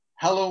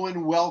Hello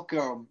and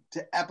welcome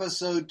to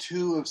episode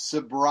 2 of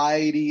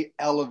Sobriety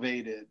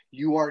Elevated.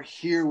 You are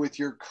here with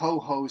your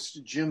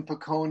co-host, Jim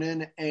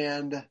Pekonen,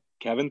 and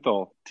Kevin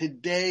Thole.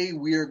 Today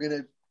we are going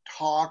to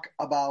talk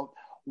about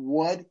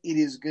what it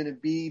is going to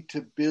be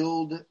to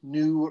build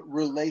new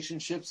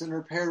relationships and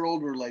repair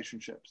old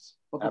relationships.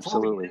 But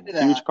absolutely. We get into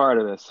that, huge part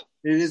of this.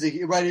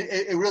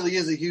 It really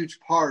is a huge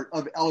part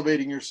of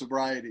elevating your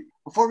sobriety.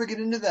 Before we get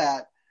into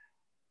that,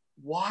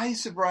 why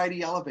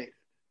Sobriety Elevated?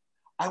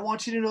 I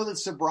want you to know that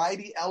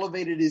Sobriety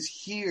Elevated is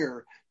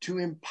here to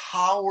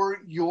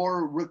empower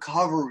your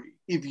recovery.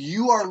 If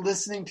you are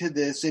listening to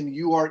this and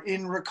you are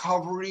in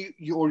recovery,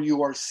 or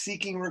you are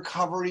seeking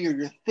recovery, or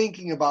you're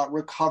thinking about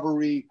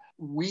recovery,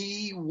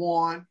 we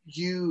want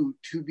you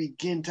to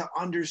begin to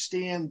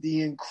understand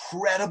the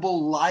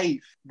incredible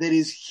life that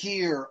is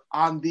here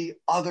on the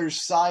other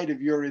side of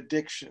your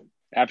addiction.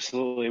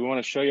 Absolutely. We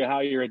want to show you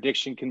how your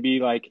addiction can be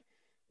like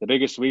the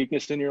biggest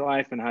weakness in your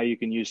life and how you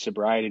can use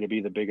sobriety to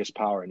be the biggest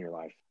power in your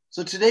life.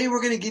 So today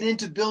we're going to get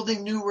into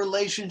building new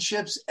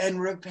relationships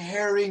and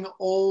repairing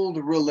old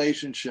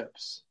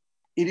relationships.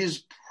 It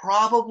is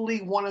probably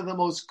one of the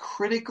most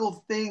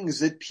critical things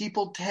that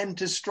people tend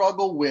to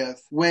struggle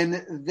with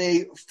when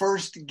they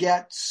first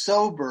get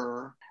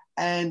sober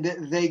and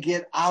they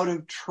get out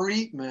of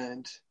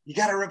treatment. You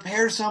got to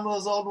repair some of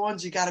those old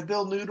ones. You got to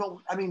build new.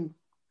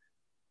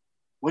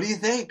 What do you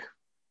think?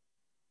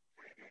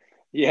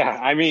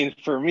 Yeah,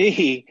 for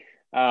me,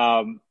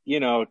 10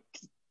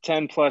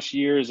 plus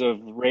years of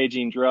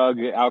raging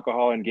drug,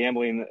 alcohol, and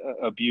gambling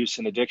abuse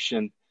and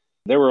addiction,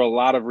 there were a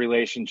lot of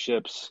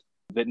relationships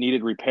that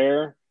needed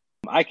repair.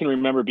 I can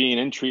remember being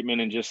in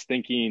treatment and just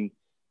thinking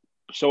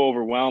so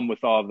overwhelmed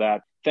with all of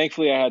that.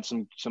 Thankfully, I had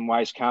some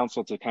wise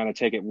counsel to kind of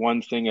take it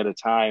one thing at a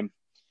time.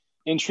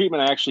 In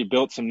treatment, I actually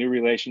built some new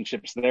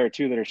relationships there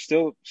too that are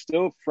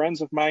still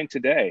friends of mine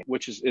today,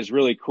 which is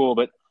really cool.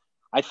 But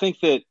I think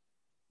that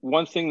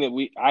one thing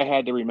that I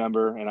had to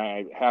remember, and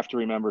I have to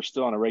remember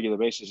still on a regular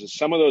basis, is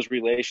some of those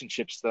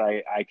relationships that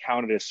I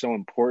counted as so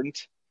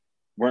important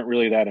weren't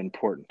really that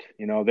important.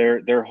 You know,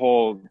 their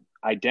whole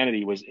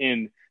identity was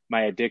in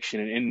my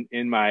addiction and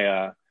in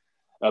my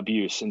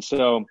abuse. And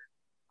so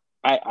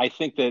I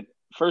think that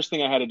first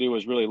thing I had to do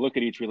was really look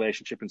at each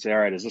relationship and say, all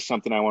right, is this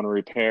something I want to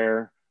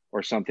repair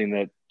or something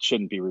that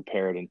shouldn't be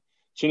repaired? And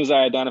as soon as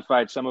I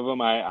identified some of them,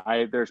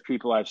 there's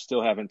people I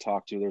still haven't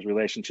talked to. There's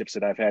relationships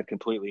that I've had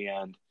completely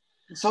end.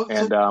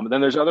 Then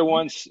there's other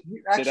ones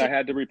that I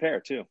had to repair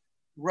too.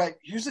 Right.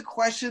 Here's a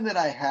question that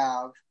I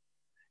have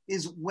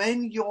is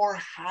when you're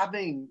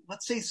having,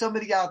 let's say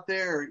somebody out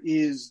there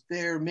is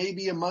there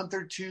maybe a month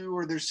or two,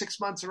 or they're 6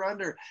 months or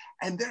under,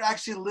 and they're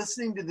actually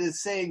listening to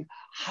this saying,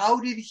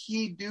 how did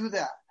he do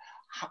that?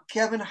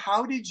 Kevin,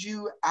 how did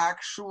you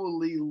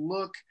actually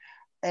look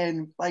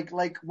and like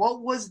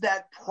what was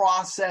that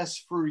process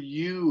for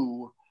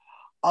you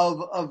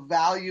of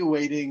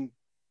evaluating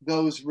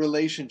those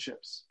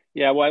relationships?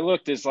 Yeah, well, I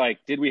looked as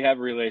did we have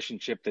a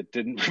relationship that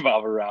didn't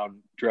revolve around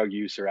drug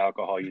use or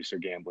alcohol use or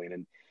gambling?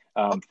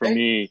 And for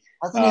me,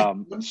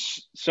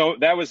 so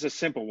that was a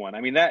simple one.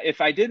 That if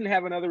I didn't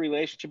have another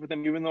relationship with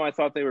them, even though I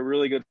thought they were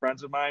really good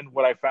friends of mine,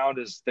 what I found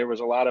is there was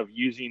a lot of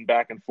using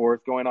back and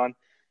forth going on.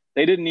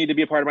 They didn't need to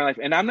be a part of my life.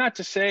 And I'm not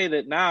to say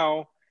that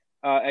now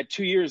at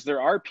 2 years,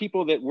 there are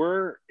people that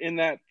were in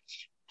that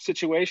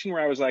situation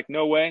where I was like,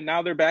 no way.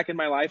 Now they're back in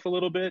my life a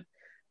little bit.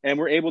 And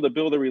we're able to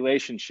build a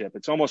relationship.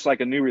 It's almost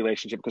like a new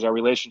relationship because our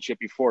relationship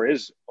before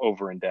is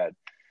over and dead.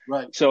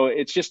 Right. So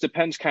it just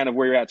depends kind of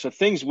where you're at. So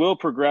things will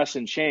progress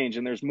and change.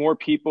 And there's more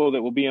people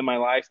that will be in my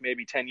life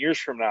maybe 10 years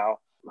from now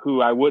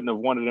who I wouldn't have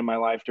wanted in my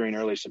life during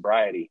early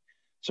sobriety.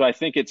 So I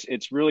think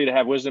it's really to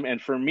have wisdom.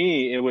 And for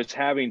me, it was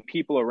having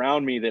people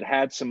around me that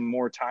had some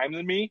more time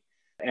than me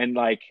and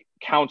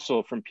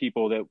counsel from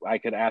people that I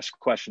could ask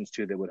questions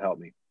to that would help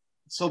me.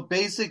 So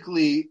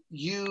basically,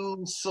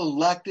 you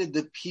selected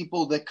the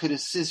people that could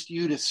assist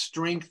you to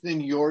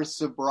strengthen your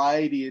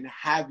sobriety and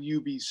have you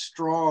be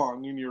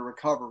strong in your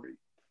recovery.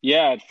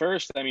 Yeah, at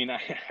first, I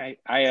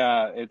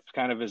it's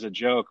kind of as a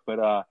joke, but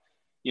I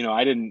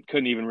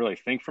couldn't even really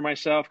think for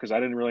myself because I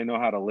didn't really know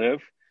how to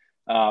live.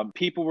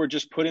 People were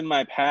just put in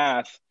my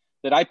path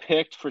that I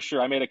picked for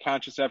sure. I made a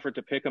conscious effort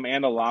to pick them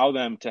and allow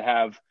them to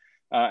have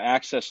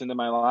access into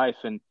my life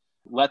and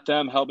let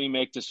them help me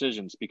make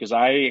decisions because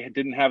I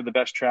didn't have the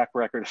best track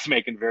record of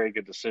making very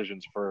good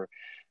decisions for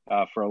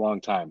a long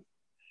time.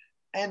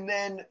 And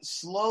then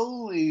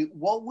slowly,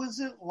 what was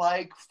it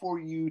like for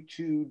you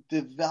to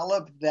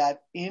develop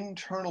that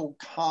internal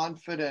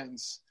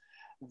confidence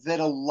that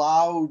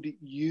allowed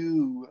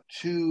you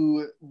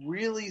to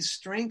really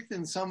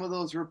strengthen some of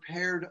those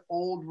repaired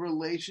old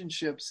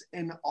relationships?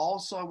 And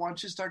also, I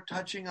want you to start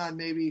touching on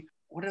maybe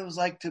what it was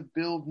like to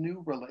build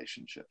new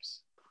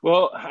relationships.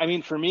 Well,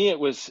 for me, it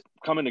was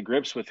coming to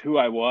grips with who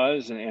I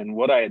was and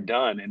what I had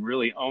done and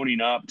really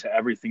owning up to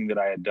everything that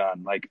I had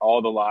done, like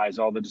all the lies,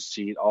 all the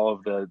deceit, all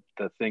of the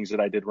things that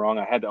I did wrong.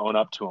 I had to own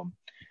up to them.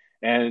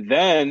 And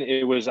then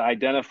it was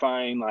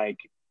identifying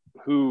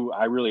who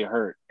I really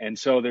hurt. And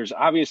so there's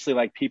obviously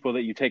people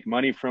that you take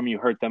money from, you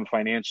hurt them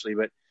financially,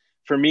 but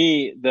for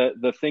me,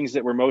 the things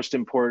that were most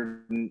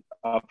important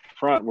up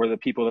front were the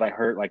people that I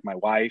hurt, like my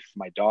wife,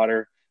 my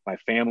daughter, my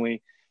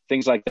family,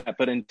 things like that.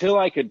 But until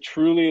I could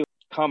truly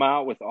come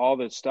out with all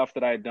the stuff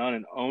that I had done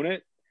and own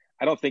it,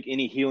 I don't think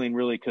any healing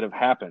really could have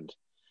happened.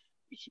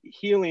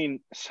 Healing,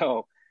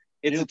 so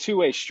it's a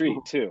two-way street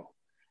too.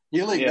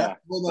 Healing, yeah, that's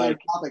another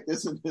topic,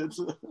 isn't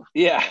it?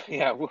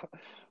 yeah.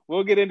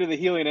 We'll get into the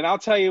healing, and I'll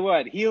tell you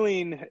what,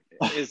 healing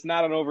is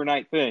not an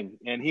overnight thing,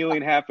 and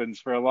healing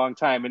happens for a long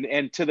time.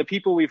 And to the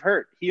people we've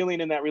hurt,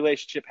 healing in that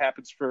relationship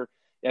happens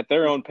at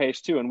their own pace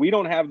too, and we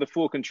don't have the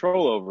full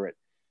control over it.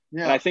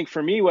 Yeah. And I think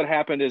for me, what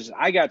happened is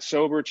I got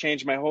sober,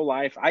 changed my whole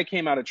life. I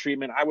came out of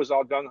treatment. I was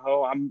all gung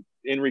ho. I'm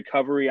in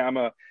recovery.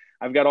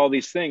 I've got all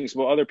these things.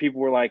 Well, other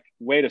people were like,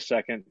 wait a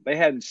second. They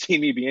hadn't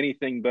seen me be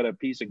anything but a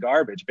piece of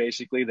garbage,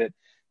 basically, that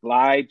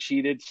lied,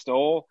 cheated,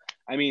 stole.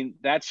 I mean,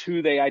 that's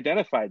who they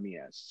identified me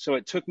as. So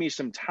it took me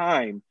some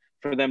time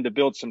for them to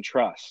build some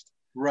trust.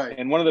 Right.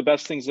 And one of the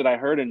best things that I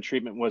heard in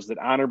treatment was that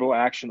honorable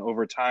action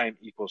over time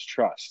equals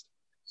trust.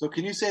 So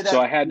can you say that?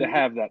 So I had to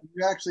have that. Can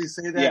you actually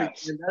say that?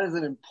 Yes.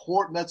 Again?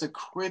 That's a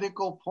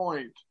critical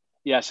point.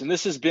 Yes. And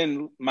this has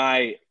been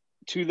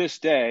to this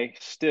day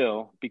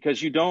still, because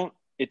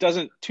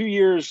 2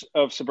 years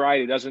of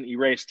sobriety doesn't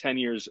erase 10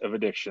 years of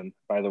addiction,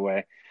 by the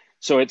way.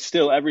 So it's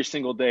still every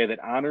single day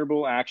that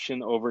honorable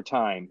action over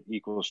time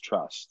equals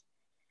trust.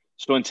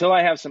 So until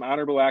I have some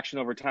honorable action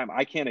over time,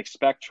 I can't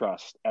expect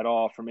trust at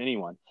all from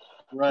anyone.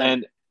 Right.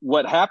 And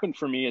what happened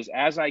for me is,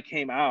 as I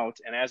came out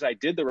and as I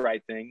did the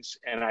right things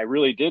and I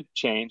really did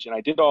change and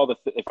I did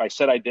if I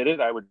said I did it,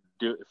 I would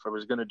do it. If I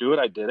was going to do it,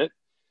 I did it.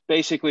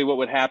 Basically what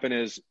would happen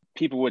is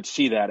people would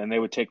see that and they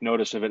would take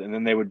notice of it, and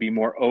then they would be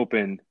more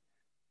open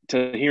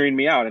to hearing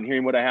me out and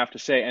hearing what I have to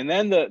say. And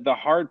then the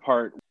hard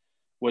part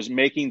was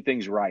making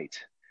things right.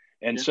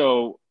 And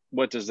so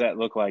what does that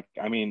look like?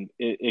 I mean,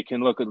 it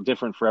can look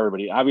different for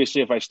everybody.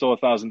 Obviously, if I stole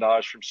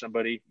 $1,000 from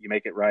somebody, you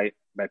make it right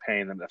by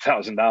paying them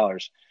 $1,000,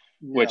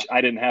 which I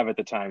didn't have at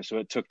the time. So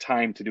it took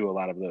time to do a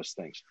lot of those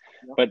things.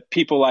 But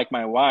people like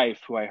my wife,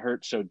 who I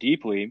hurt so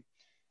deeply,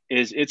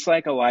 it's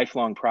like a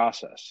lifelong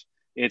process.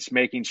 It's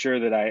making sure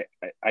that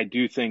I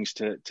do things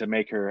to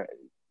make her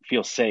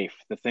feel safe.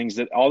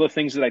 All the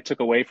things that I took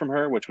away from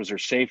her, which was her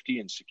safety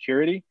and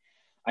security,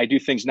 I do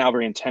things now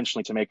very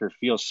intentionally to make her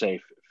feel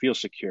safe, feel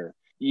secure.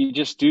 You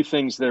just do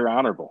things that are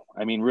honorable.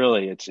 I mean,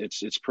 really,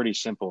 it's pretty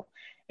simple.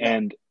 Yeah.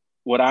 And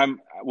what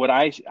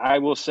I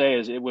will say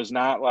is, it was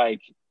not like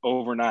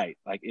overnight.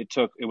 Like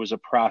it was a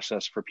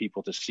process for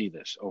people to see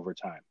this over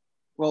time.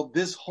 Well,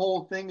 this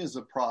whole thing is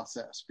a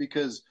process,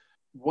 because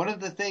one of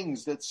the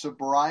things that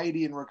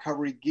sobriety and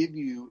recovery give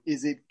you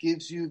is it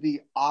gives you the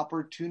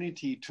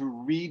opportunity to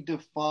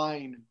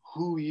redefine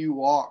who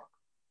you are.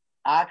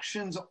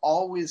 Actions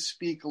always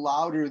speak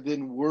louder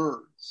than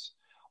words.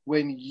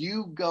 When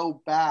you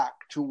go back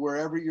to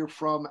wherever you're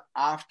from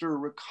after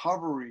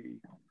recovery,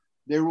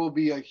 there will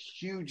be a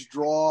huge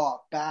draw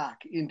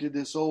back into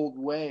this old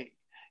way.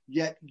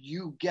 Yet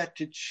you get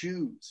to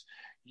choose.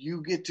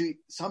 You get to,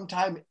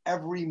 sometime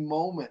every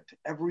moment,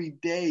 every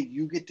day,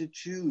 you get to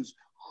choose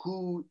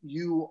who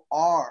you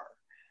are.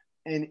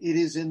 And it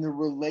is in the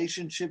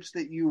relationships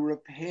that you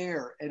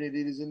repair, and it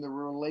is in the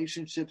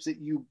relationships that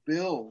you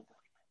build.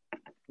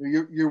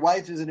 Your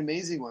wife is an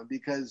amazing one,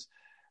 because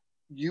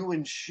you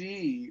and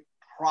she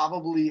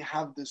probably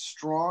have the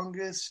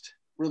strongest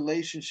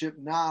relationship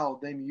now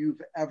than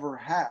you've ever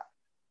had.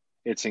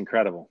 It's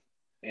incredible.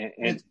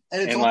 And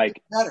it's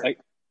like better.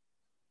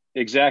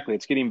 Exactly.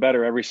 It's getting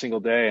better every single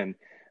day. And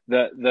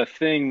the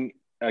thing,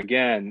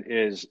 again,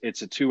 is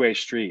it's a two-way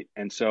street.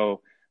 And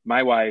so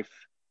my wife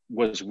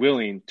was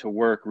willing to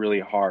work really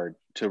hard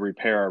to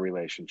repair our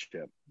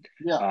relationship.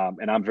 Yeah.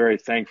 And I'm very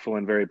thankful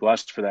and very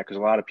blessed for that, because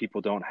a lot of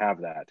people don't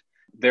have that.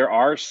 There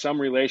are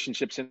some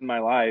relationships in my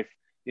life,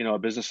 a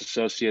business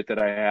associate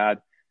that I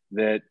had,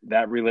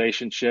 that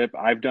relationship,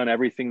 I've done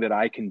everything that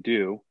I can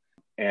do,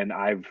 and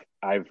I've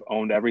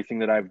owned everything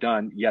that I've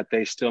done, yet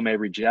they still may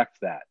reject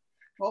that.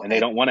 Well, and they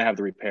don't want to have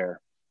the repair.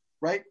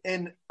 Right.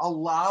 And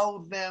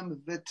allow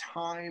them the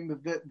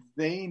time that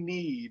they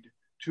need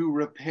to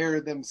repair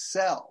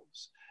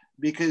themselves,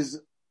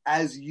 because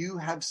as you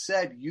have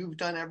said, you've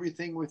done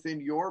everything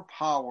within your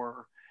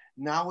power.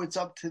 Now it's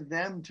up to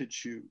them to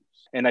choose.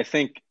 And I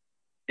think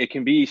it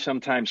can be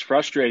sometimes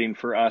frustrating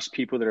for us,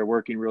 people that are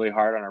working really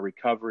hard on our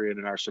recovery and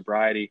in our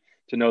sobriety,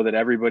 to know that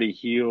everybody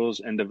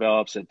heals and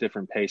develops at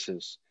different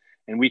paces.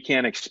 And we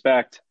can't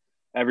expect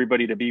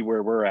everybody to be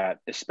where we're at,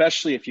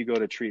 especially if you go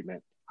to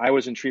treatment. I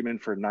was in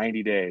treatment for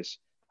 90 days.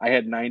 I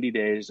had 90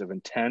 days of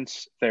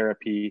intense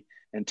therapy,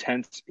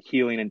 intense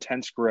healing,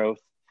 intense growth,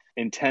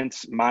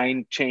 intense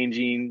mind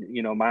changing,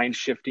 mind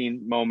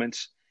shifting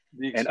moments.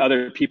 And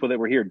other people that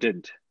were here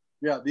didn't.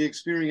 Yeah, the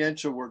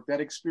experiential work.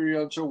 That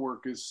experiential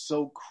work is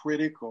so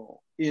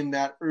critical in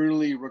that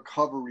early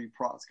recovery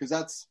process, because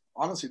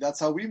that's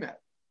how we met.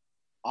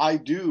 I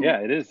do. Yeah,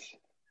 it is.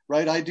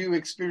 Right. I do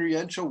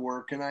experiential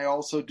work, and I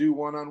also do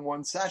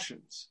one-on-one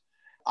sessions.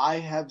 I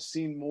have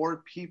seen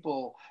more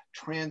people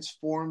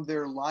transform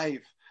their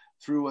life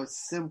through a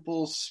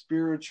simple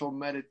spiritual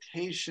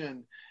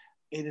meditation.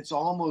 And it's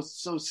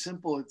almost so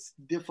simple, it's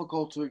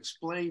difficult to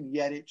explain,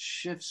 yet it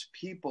shifts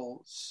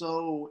people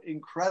so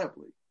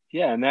incredibly.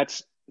 Yeah. And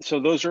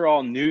so those are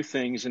all new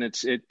things. And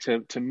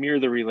to mirror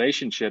the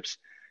relationships,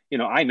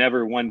 I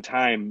never one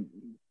time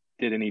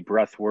did any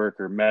breath work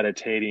or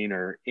meditating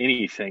or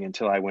anything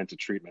until I went to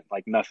treatment,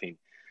 like nothing.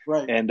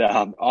 Right. And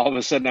all of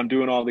a sudden I'm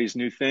doing all these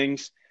new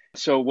things.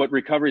 So what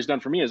recovery has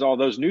done for me is all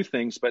those new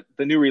things, but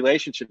the new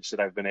relationships that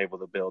I've been able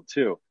to build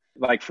too.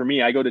 Like for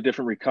me, I go to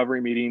different recovery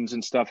meetings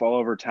and stuff all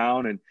over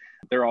town, and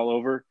they're all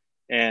over.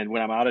 And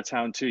when I'm out of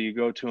town too, you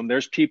go to them.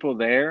 There's people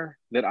there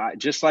that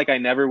just like I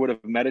never would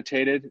have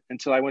meditated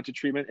until I went to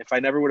treatment. If I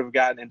never would have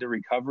gotten into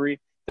recovery,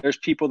 there's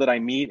people that I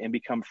meet and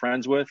become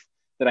friends with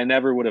that I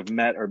never would have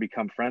met or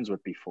become friends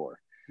with before.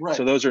 Right.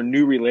 So those are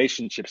new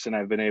relationships that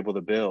I've been able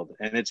to build.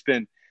 And it's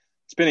been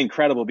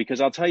incredible, because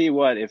I'll tell you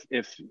what,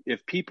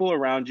 if people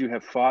around you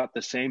have fought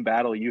the same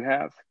battle you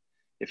have,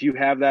 if you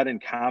have that in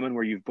common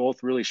where you've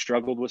both really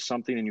struggled with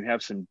something and you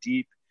have some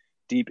deep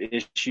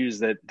issues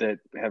that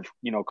have,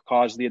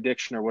 caused the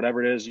addiction or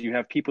whatever it is, you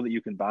have people that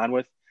you can bond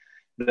with.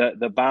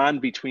 The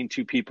bond between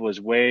two people is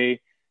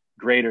way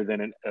greater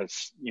than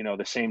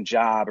the same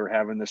job or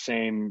having the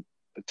same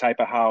type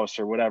of house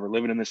or whatever,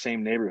 living in the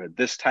same neighborhood.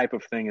 This type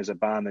of thing is a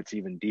bond that's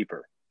even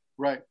deeper.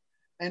 Right.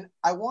 And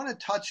I want to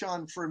touch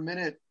on for a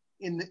minute,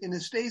 in the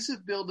space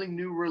of building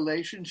new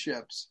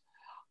relationships,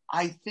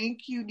 I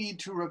think you need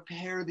to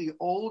repair the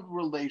old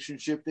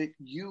relationship that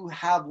you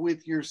have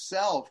with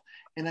yourself.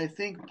 And I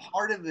think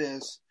part of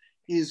this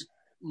is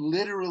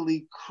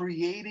literally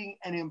creating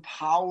and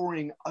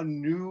empowering a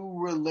new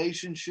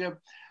relationship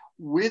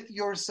with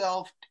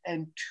yourself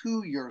and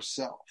to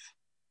yourself.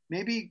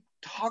 Maybe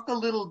talk a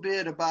little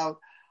bit about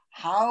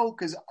how,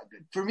 because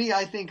for me,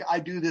 I think I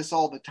do this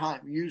all the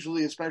time,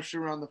 usually,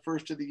 especially around the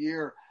first of the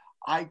year,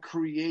 I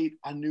create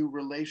a new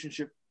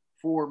relationship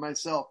for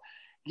myself.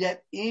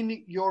 Yet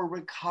in your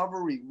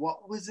recovery,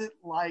 what was it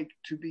like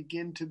to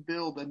begin to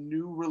build a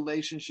new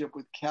relationship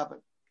with Kevin?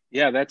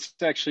 Yeah, that's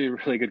actually a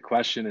really good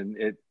question.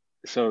 And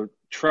so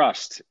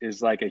trust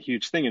is like a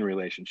huge thing in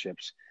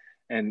relationships.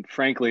 And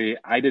frankly,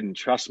 I didn't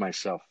trust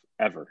myself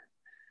ever,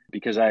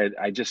 because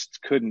I just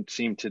couldn't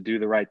seem to do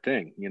the right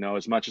thing.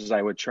 As much as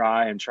I would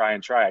try and try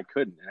and try, I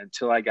couldn't. And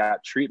until I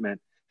got treatment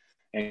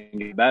and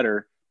get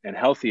better and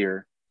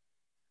healthier,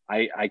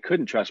 I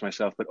couldn't trust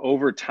myself. But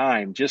over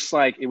time, just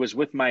like it was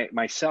with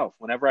myself,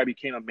 whenever I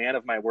became a man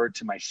of my word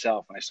to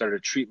myself, and I started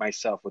to treat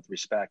myself with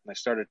respect, and I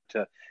started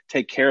to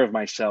take care of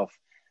myself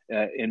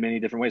in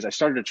many different ways, I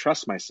started to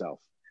trust myself,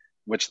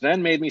 which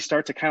then made me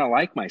start to kind of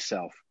like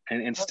myself,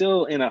 and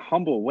still in a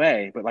humble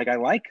way, but like I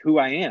like who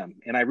I am.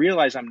 And I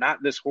realize I'm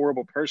not this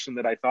horrible person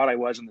that I thought I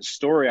was in the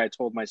story I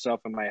told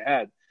myself in my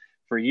head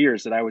for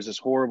years, that I was this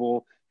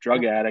horrible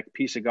drug addict,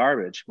 piece of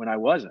garbage, when I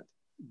wasn't.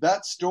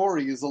 That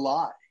story is a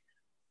lie.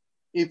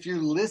 If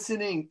you're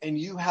listening and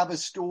you have a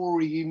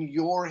story in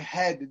your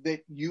head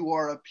that you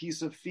are a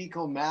piece of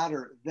fecal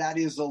matter, that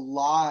is a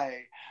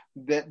lie.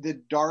 That the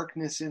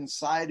darkness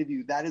inside of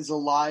you, that is a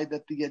lie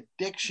that the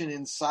addiction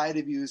inside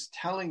of you is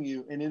telling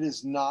you, and it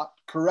is not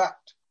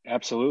correct.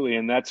 Absolutely.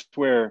 And that's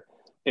where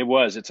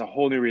it's a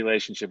whole new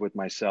relationship with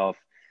myself.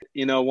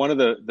 One of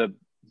the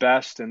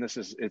best, and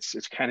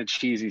it's kind of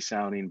cheesy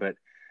sounding, but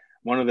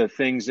one of the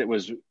things that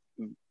was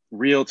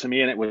real to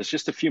me, and it was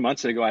just a few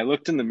months ago, I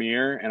looked in the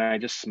mirror and I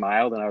just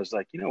smiled and I was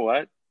like, you know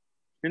what?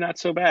 You're not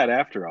so bad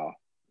after all.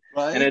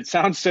 Right? And it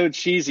sounds so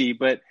cheesy,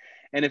 but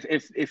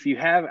if you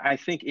have, I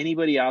think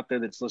anybody out there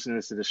that's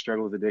listening to this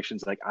struggle with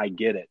addictions, like, I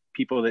get it.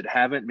 People that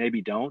haven't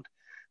maybe don't,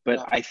 but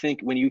yeah. I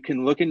think when you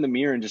can look in the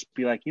mirror and just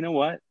be like, you know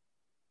what?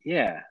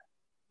 Yeah,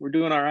 we're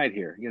doing all right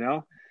here.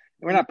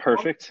 We're not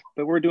perfect,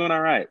 but we're doing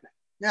all right.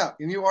 Yeah.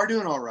 And you are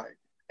doing all right.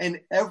 And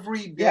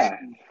every day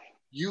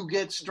you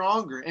get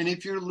stronger. And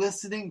if you're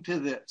listening to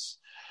this,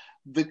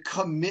 the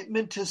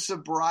commitment to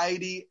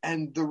sobriety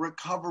and the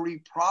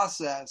recovery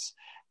process,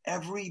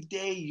 every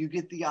day you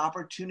get the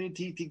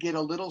opportunity to get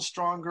a little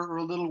stronger or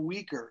a little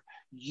weaker.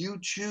 You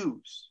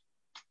choose.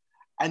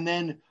 And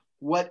then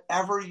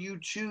whatever you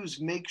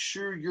choose, make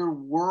sure your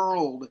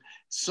world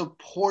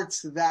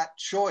supports that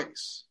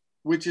choice,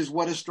 which is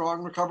what a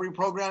strong recovery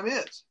program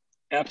is.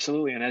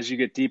 Absolutely. And as you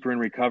get deeper in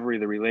recovery,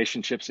 the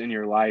relationships in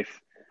your life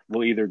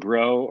will either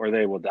grow or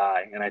they will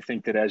die. And I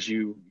think that as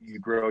you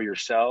grow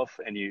yourself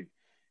and you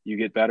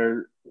get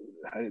better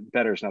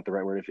is not the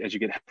right word. As you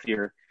get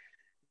healthier,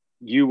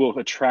 you will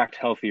attract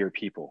healthier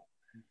people.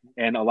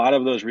 And a lot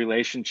of those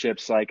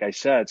relationships, like I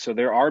said, so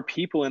there are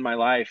people in my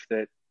life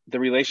that the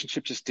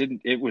relationship just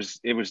it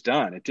was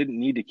done. It didn't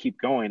need to keep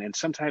going. And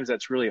sometimes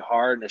that's really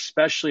hard. And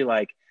especially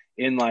like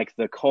in like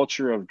the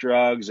culture of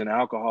drugs and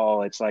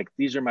alcohol, it's like,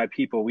 these are my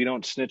people. We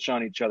don't snitch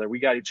on each other. We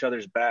got each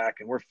other's back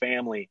and we're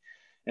family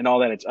and all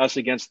that. It's us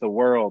against the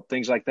world,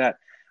 things like that.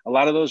 A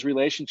lot of those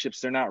relationships,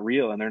 they're not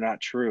real and they're not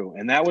true.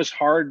 And that was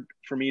hard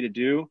for me to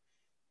do.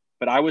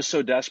 But I was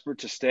so desperate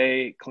to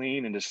stay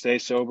clean and to stay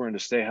sober and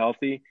to stay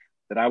healthy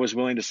that I was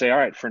willing to say, all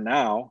right, for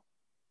now,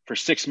 for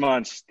 6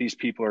 months, these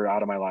people are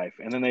out of my life.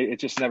 And then it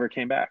just never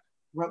came back.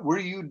 Were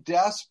you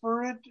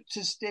desperate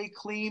to stay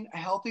clean,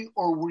 healthy,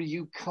 or were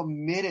you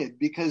committed?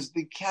 Because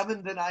the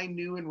Kevin that I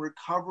knew in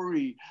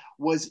recovery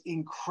was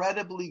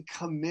incredibly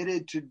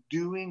committed to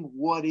doing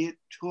what it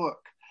took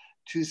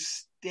to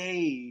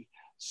stay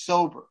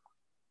sober.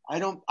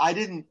 I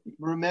didn't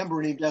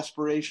remember any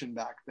desperation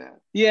back then.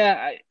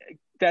 Yeah,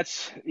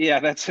 that's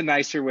a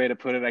nicer way to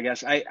put it, I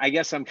guess. I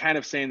guess I'm kind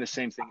of saying the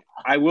same thing.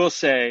 I will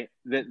say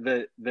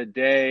that the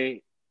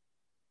day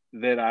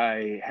that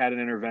I had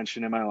an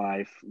intervention in my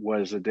life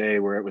was a day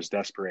where it was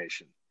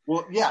desperation.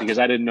 Well, yeah, because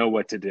I didn't know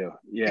what to do.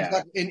 Yeah.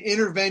 exactly. And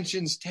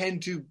interventions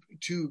tend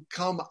to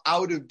come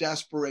out of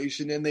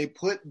desperation, and they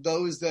put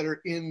those that are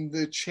in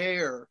the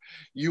chair.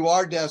 You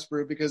are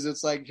desperate because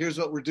it's like, here's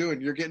what we're doing.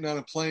 You're getting on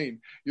a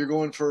plane. You're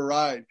going for a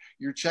ride.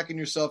 You're checking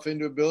yourself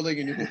into a building,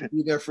 and you're going to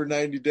be there for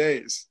 90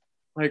 days.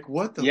 Like,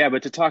 what the? Yeah,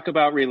 but to talk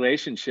about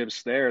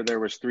relationships, there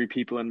was 3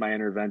 people in my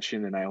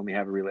intervention, and I only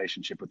have a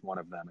relationship with one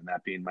of them, and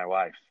that being my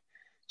wife.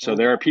 So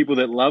there are people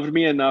that loved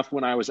me enough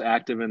when I was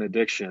active in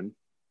addiction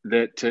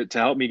that to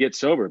help me get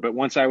sober. But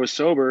once I was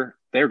sober,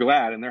 they're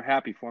glad and they're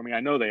happy for me. I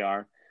know they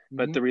are. Mm-hmm.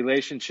 But the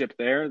relationship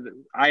there,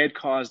 I had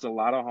caused a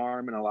lot of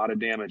harm and a lot of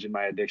damage in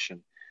my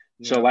addiction.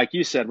 Yeah. So like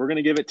you said, we're going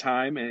to give it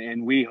time,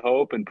 and we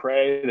hope and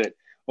pray that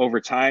over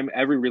time,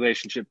 every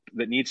relationship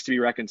that needs to be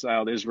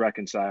reconciled is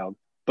reconciled.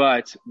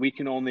 But we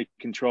can only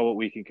control what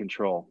we can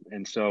control.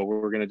 And so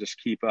we're going to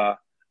just keep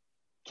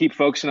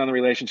focusing on the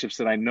relationships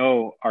that I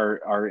know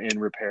are in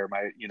repair.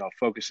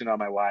 Focusing on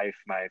my wife,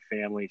 my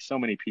family, so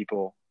many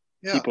people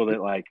that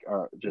like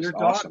are just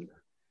awesome.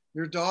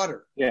 Your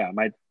daughter. Yeah.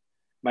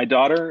 My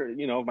daughter,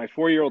 my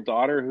 4-year-old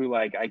daughter who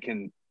like I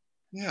can,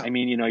 I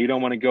mean, you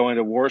don't want to go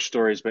into war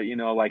stories, but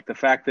like the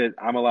fact that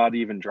I'm allowed to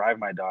even drive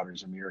my daughter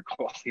is a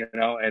miracle,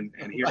 and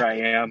here I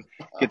am,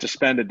 get to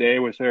spend a day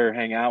with her,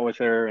 hang out with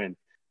her, and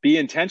be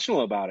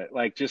intentional about it.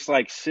 Like, just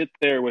like sit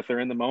there with her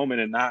in the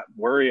moment and not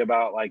worry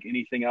about like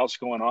anything else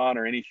going on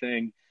or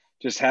anything,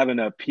 just having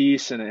a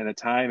peace and a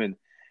time.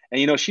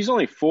 And she's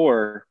only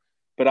 4,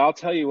 but I'll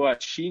tell you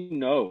what, she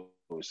knows,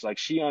 like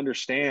she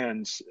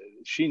understands,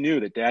 she knew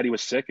that daddy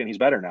was sick and he's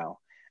better now.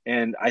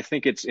 And I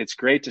think it's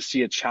great to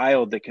see a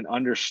child that can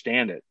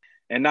understand it.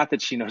 And not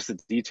that she knows the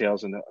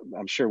details, and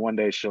I'm sure one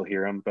day she'll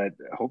hear them, but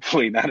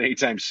hopefully not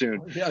anytime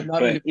soon.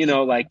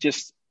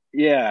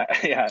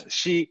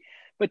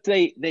 But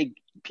they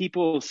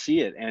people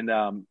see it,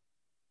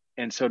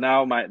 and so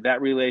now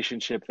that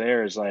relationship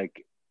there is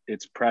like,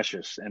 it's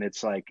precious, and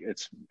it's like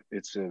it's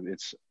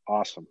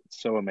awesome. It's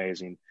so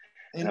amazing,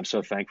 and I'm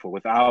so thankful.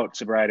 Without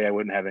sobriety, I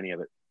wouldn't have any of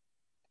it.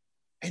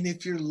 And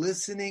if you're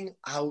listening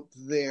out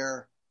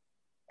there,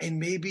 and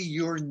maybe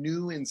you're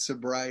new in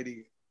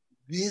sobriety,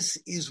 this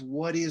is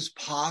what is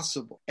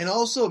possible. And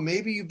also,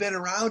 maybe you've been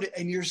around it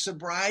and your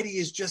sobriety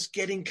is just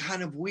getting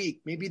kind of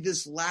weak. Maybe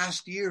this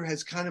last year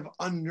has kind of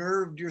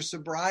unnerved your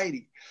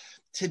sobriety.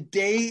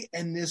 Today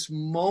and this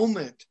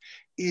moment,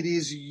 it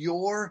is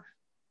your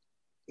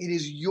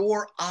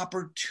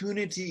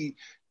opportunity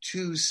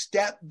to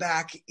step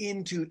back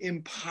into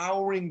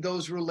empowering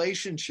those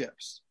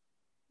relationships.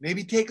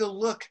 Maybe take a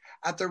look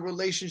at the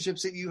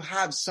relationships that you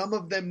have. Some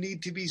of them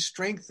need to be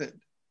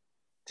strengthened.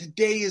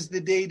 Today is the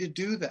day to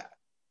do that.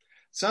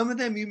 Some of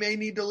them you may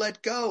need to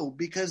let go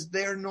because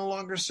they're no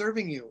longer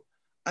serving you.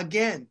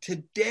 Again,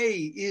 today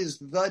is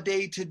the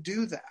day to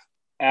do that.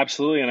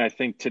 Absolutely. And I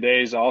think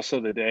today is also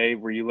the day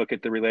where you look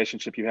at the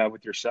relationship you have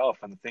with yourself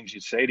and the things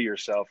you say to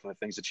yourself and the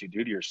things that you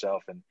do to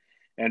yourself,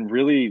 and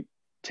really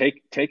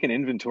take an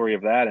inventory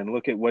of that and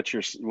look at what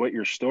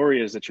your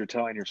story is that you're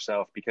telling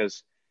yourself,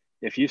 because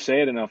if you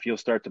say it enough, you'll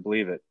start to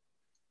believe it.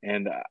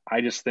 And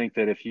I just think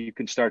that if you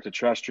can start to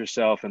trust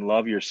yourself and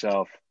love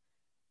yourself,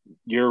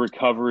 your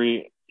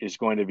recovery is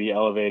going to be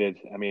elevated.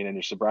 I mean, and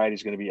your sobriety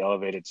is going to be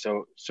elevated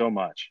so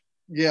much.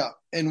 Yeah.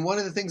 And one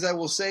of the things I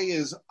will say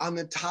is, on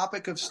the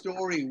topic of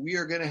story, we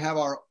are going to have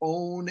our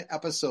own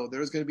episode.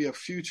 There's going to be a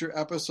future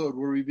episode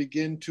where we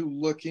begin to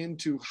look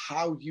into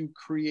how you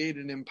create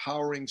an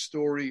empowering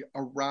story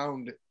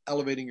around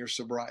elevating your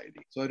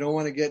sobriety. So I don't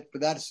want to get,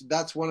 but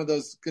that's one of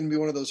those, going to be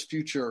one of those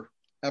future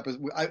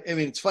episodes. I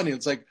mean, it's funny.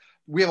 It's like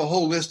we have a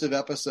whole list of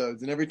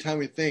episodes, and every time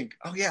we think,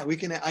 oh yeah, we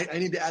can, I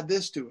need to add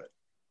this to it,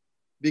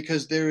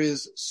 because there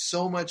is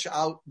so much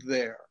out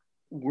there.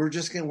 We're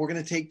going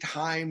to take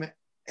time,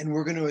 and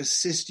we're going to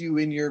assist you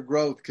in your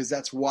growth, because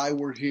that's why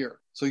we're here.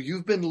 So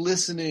you've been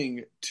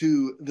listening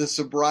to the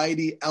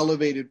Sobriety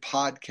Elevated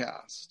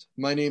podcast.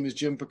 My name is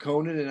Jim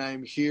Pekonen, and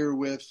I'm here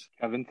with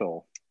Kevin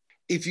Thole.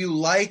 If you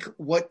like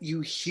what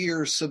you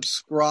hear,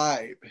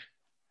 subscribe.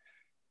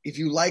 If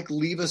you like,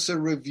 leave us a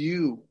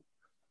review.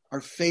 Our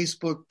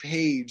Facebook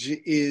page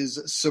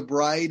is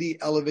Sobriety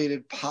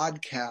Elevated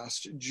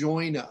Podcast.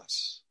 Join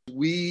us.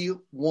 We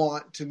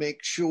want to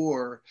make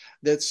sure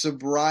that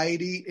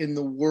sobriety in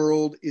the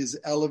world is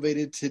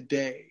elevated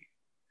today.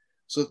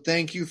 So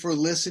thank you for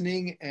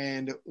listening,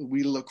 and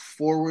we look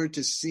forward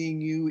to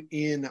seeing you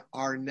in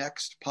our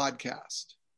next podcast.